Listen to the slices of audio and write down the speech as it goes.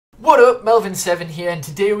What up, Melvin7 here, and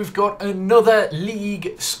today we've got another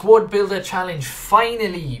League Squad Builder Challenge.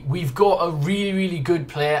 Finally, we've got a really good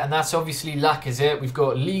player, and that's obviously Lacazette. We've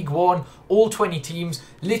got League 1, all 20 teams.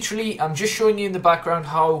 Literally, I'm just showing you in the background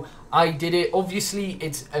how I did it. Obviously,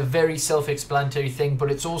 it's a very self-explanatory thing,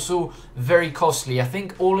 but it's also very costly. I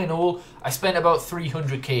think all in all, I spent about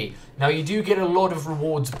 300k. Now, you do get a lot of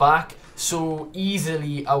rewards back. So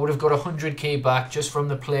easily, I would have got 100k back just from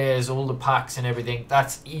the players, all the packs and everything.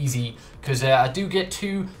 That's easy because I do get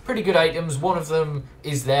two pretty good items. One of them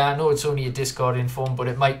is there. I know it's only a discarding form, but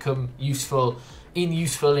it might come useful in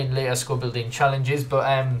later squad building challenges.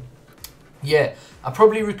 But yeah, I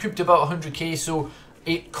probably recouped about 100k. So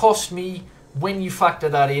it cost me, when you factor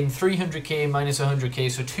that in, 300k minus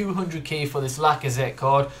 100k, so 200k for this Lacazette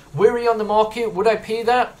card. Were he on the market? Would I pay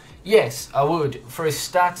that? Yes, I would. For his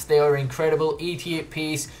stats, they are incredible. 88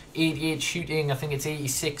 pace, 88 shooting, I think it's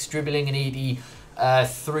 86 dribbling and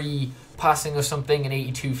 83 passing or something, and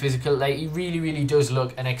 82 physical. Like, he really does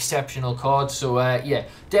look an exceptional card. So yeah,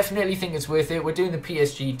 definitely think it's worth it. We're doing the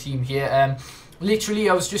PSG team here. Literally,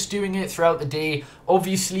 I was just doing it throughout the day.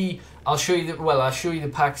 Obviously, I'll show you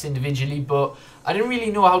the packs individually, but I didn't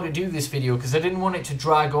really know how to do this video because I didn't want it to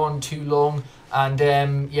drag on too long.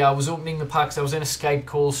 And yeah, I was opening the packs. I was in a Skype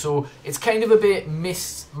call, so it's kind of a bit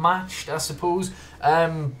mismatched, I suppose.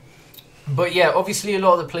 But yeah, obviously a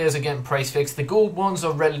lot of the players are getting price fixed. The gold ones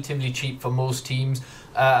are relatively cheap for most teams.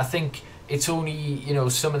 I think it's only, you know,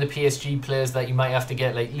 some of the PSG players that you might have to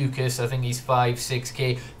get, like Lucas. I think he's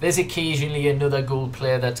 5-6k. There's occasionally another gold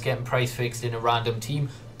player that's getting price fixed in a random team,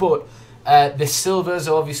 but the silvers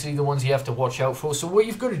are obviously the ones you have to watch out for. So what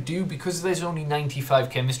you've got to do, because there's only 95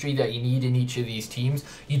 chemistry that you need in each of these teams,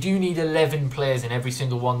 you do need 11 players in every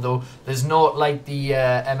single one though. There's not like the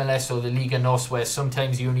MLS or the Ligue NOS where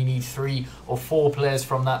sometimes you only need 3 or 4 players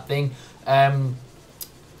from that thing.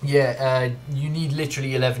 Yeah, you need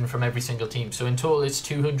literally 11 from every single team. So in total it's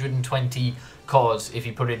 220 cards if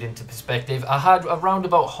you put it into perspective. I had around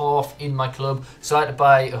about half in my club, so I had to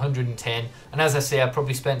buy 110. And as I say, I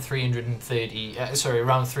probably spent around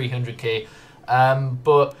 300k.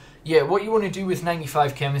 But yeah, what you want to do with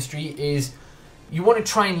 95 chemistry is you want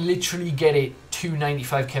to try and literally get it to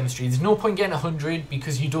 95 chemistry. There's no point getting 100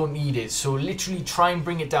 because you don't need it. So literally try and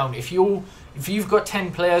bring it down. If you've got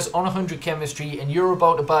 10 players on 100 chemistry and you're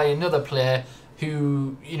about to buy another player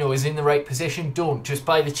who, you know, is in the right position, don't. Just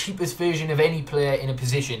buy the cheapest version of any player in a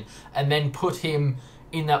position and then put him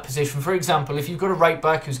in that position. For example, if you've got a right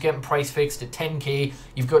back who's getting price fixed at 10k,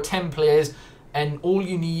 you've got 10 players, and all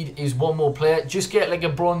you need is one more player, just get like a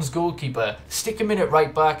bronze goalkeeper, stick him in at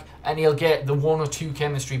right back, and he'll get the 1 or 2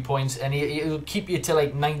 chemistry points, and it'll keep you to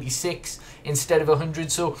like 96 instead of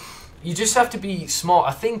 100. So you just have to be smart.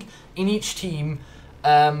 I think in each team,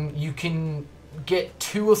 you can get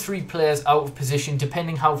 2 or 3 players out of position,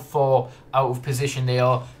 depending how far out of position they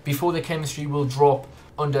are, before the chemistry will drop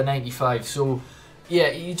under 95. So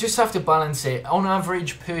yeah, you just have to balance it. On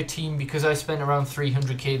average per team, because I spent around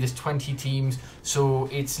 300k, there's 20 teams, so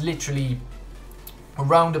it's literally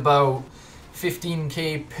around about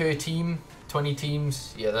 15k per team. 20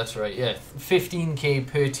 teams, yeah, that's right, yeah, 15k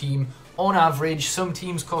per team on average. Some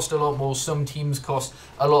teams cost a lot more, some teams cost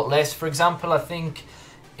a lot less. For example, I think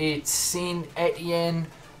it's Saint Etienne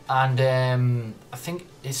and I think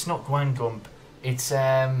it's not Guingamp, it's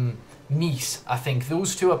Nice. I think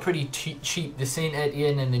those two are pretty cheap, the Saint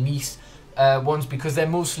Etienne and the Nice ones, because they're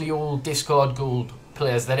mostly all discard gold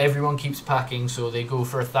players that everyone keeps packing, so they go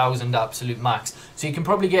for 1,000 absolute max. So you can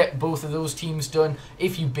probably get both of those teams done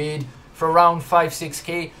if you bid for around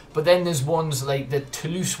 5-6k. But then there's ones like the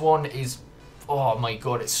Toulouse one is, oh my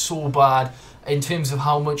god, it's so bad in terms of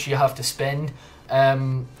how much you have to spend.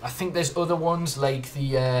 I think there's other ones like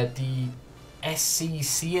the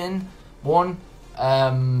SCCN one,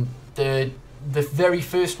 the very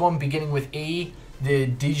first one beginning with A, the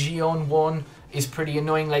Dijon one is pretty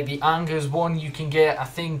annoying. Like the Angers one, you can get, I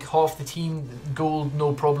think, half the team gold,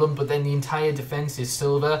 no problem, but then the entire defense is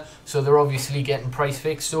silver, so they're obviously getting price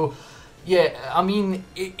fixed. So yeah, I mean,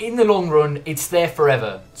 in the long run, it's there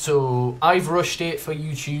forever. So I've rushed it for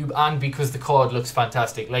YouTube and because the card looks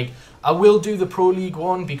fantastic. Like, I will do the Pro League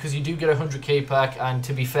one because you do get a 100k pack, and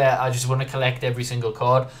to be fair, I just want to collect every single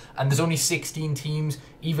card. And there's only 16 teams,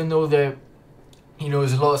 even though there, you know,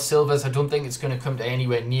 there's a lot of silvers. I don't think it's going to come to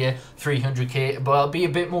anywhere near 300k, but I'll be a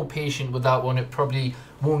bit more patient with that one. It probably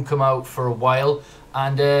won't come out for a while.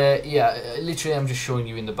 And yeah, literally I'm just showing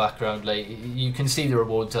you in the background, like, you can see the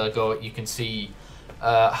rewards I got, you can see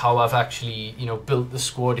how I've actually, you know, built the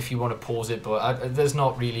squad if you want to pause it, but there's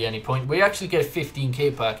not really any point. We actually get a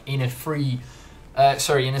 15k pack in a free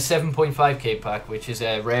Sorry, in a 7.5k pack, which is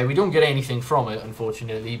rare. We don't get anything from it,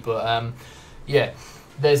 unfortunately, but yeah,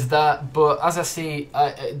 there's that. But as I say,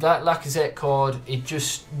 that Lacazette card, it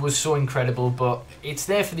just was so incredible, but it's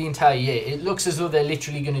there for the entire year. It looks as though they're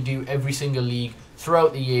literally going to do every single league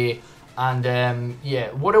throughout the year, and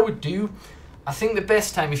yeah, what I would do, I think the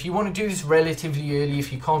best time, if you want to do this relatively early,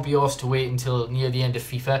 if you can't be asked to wait until near the end of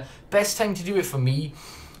FIFA, best time to do it for me,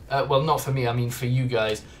 well, not for me, I mean for you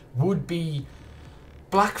guys, would be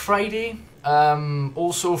Black Friday.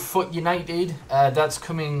 Also Foot United, that's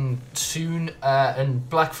coming soon, and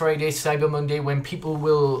Black Friday, Cyber Monday, when people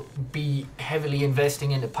will be heavily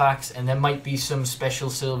investing into packs, and there might be some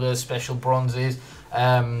special silvers, special bronzes,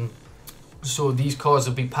 so these cards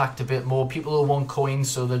will be packed a bit more. People will want coins,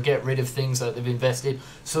 so they'll get rid of things that they've invested.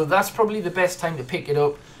 So that's probably the best time to pick it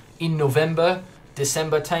up, in November,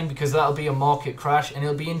 December time, because that'll be a market crash, and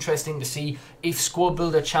it'll be interesting to see if Squad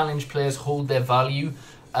Builder Challenge players hold their value.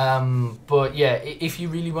 But yeah, if you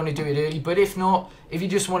really want to do it early, but if not, if you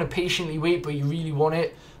just want to patiently wait but you really want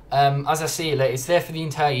it, as I say, like, it's there for the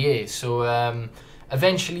entire year, so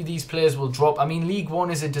eventually these players will drop. I mean, League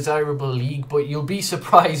 1 is a desirable league, but you'll be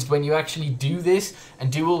surprised when you actually do this and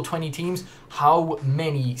do all 20 teams, how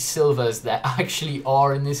many silvers there actually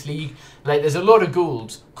are in this league. Like, there's a lot of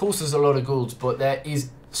golds, of course there's a lot of golds, but there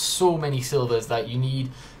is so many silvers that you need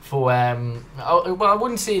for, well, I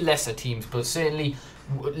wouldn't say lesser teams, but certainly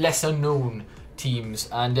lesser known teams.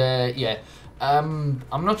 And yeah, I'm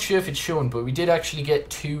not sure if it's shown, but we did actually get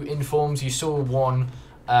 2 informs. You saw one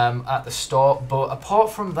at the start, but apart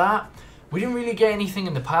from that, we didn't really get anything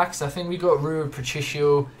in the packs. I think we got Rui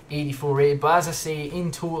Patricio 84 rated, but as I say,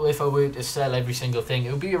 in total, if I were to sell every single thing,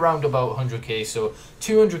 it would be around about 100k, so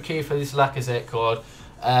 200k for this Lacazette card.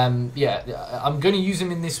 Yeah, I'm going to use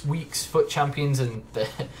him in this week's Foot Champions, and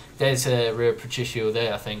there's Rui Patricio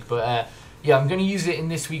there, I think, but yeah, I'm going to use it in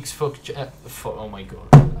this week's Foot, oh my god,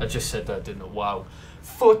 I just said that, didn't I? Wow.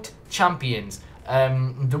 Foot Champions.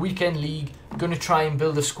 The Weekend League, going to try and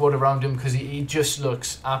build a squad around him because he just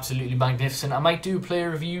looks absolutely magnificent. I might do a player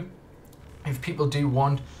review if people do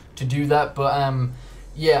want to do that, but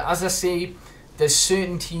yeah, as I say, there's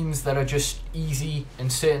certain teams that are just easy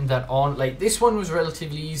and certain that aren't. Like, this one was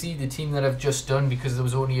relatively easy, the team that I've just done, because there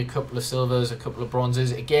was only a couple of silvers, a couple of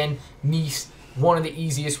bronzes. Again, Nice, one of the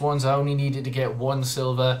easiest ones. I only needed to get 1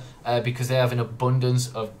 silver because they have an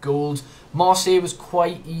abundance of gold. Marseille was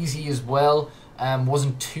quite easy as well.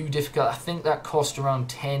 Wasn't too difficult. I think that cost around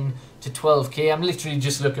 10 to 12k. I'm literally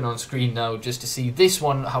just looking on screen now just to see. This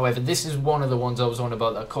one, however, this is one of the ones I was on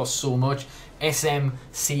about that cost so much. SM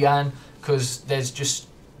Cian, because there's just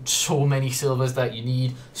so many silvers that you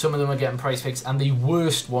need. Some of them are getting price fixed, and the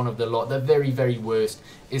worst one of the lot, the very, very worst,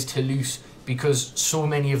 is Toulouse, because so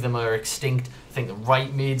many of them are extinct. I think the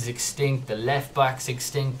right mid's extinct, the left back's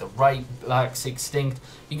extinct, the right back's extinct.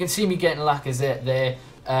 You can see me getting Lacazette there.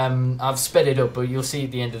 I've sped it up, but you'll see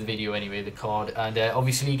at the end of the video anyway, the card. And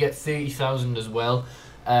obviously you get 30,000 as well,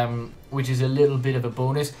 which is a little bit of a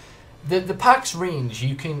bonus. The packs range,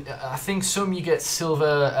 you can, I think some you get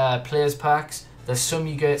silver players packs, there's some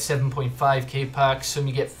you get 7.5k packs, some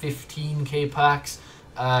you get 15k packs,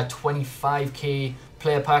 25k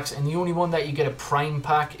player packs, and the only one that you get a prime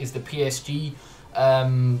pack is the PSG,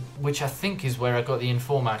 which I think is where I got the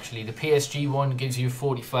inform actually. The PSG one gives you a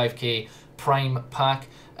 45k prime pack.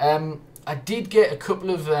 I did get a couple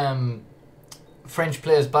of French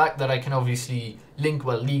players back that I can obviously link,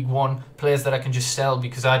 well, League 1 players that I can just sell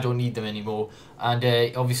because I don't need them anymore, and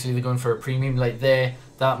obviously they're going for a premium. Like there,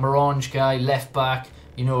 that Morange guy, left back,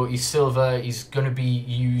 you know, he's silver, he's going to be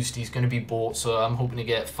used, he's going to be bought, so I'm hoping to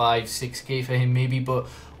get 5-6k for him maybe. But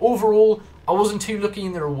overall, I wasn't too lucky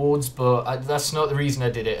in the rewards, but that's not the reason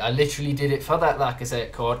I did it. I literally did it for that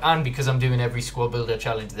Lacazette card, and because I'm doing every squad builder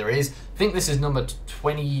challenge there is. I think this is number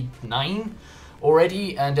 29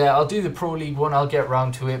 already, and I'll do the Pro League one, I'll get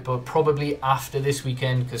round to it, but probably after this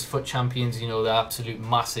weekend, because Foot Champions, you know, the absolute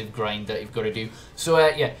massive grind that you've got to do. So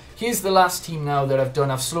yeah, here's the last team now that I've done.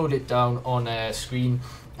 I've slowed it down on screen,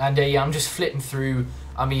 and yeah, I'm just flipping through.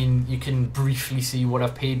 I mean, you can briefly see what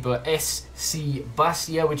I've paid, but SC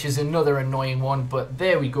Bastia, which is another annoying one, but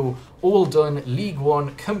there we go, all done, League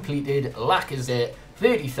 1 completed, Lacazette,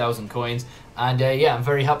 30,000 coins, and yeah, I'm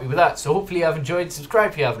very happy with that. So hopefully you've enjoyed.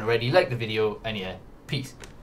 Subscribe if you haven't already, like the video, and yeah, peace.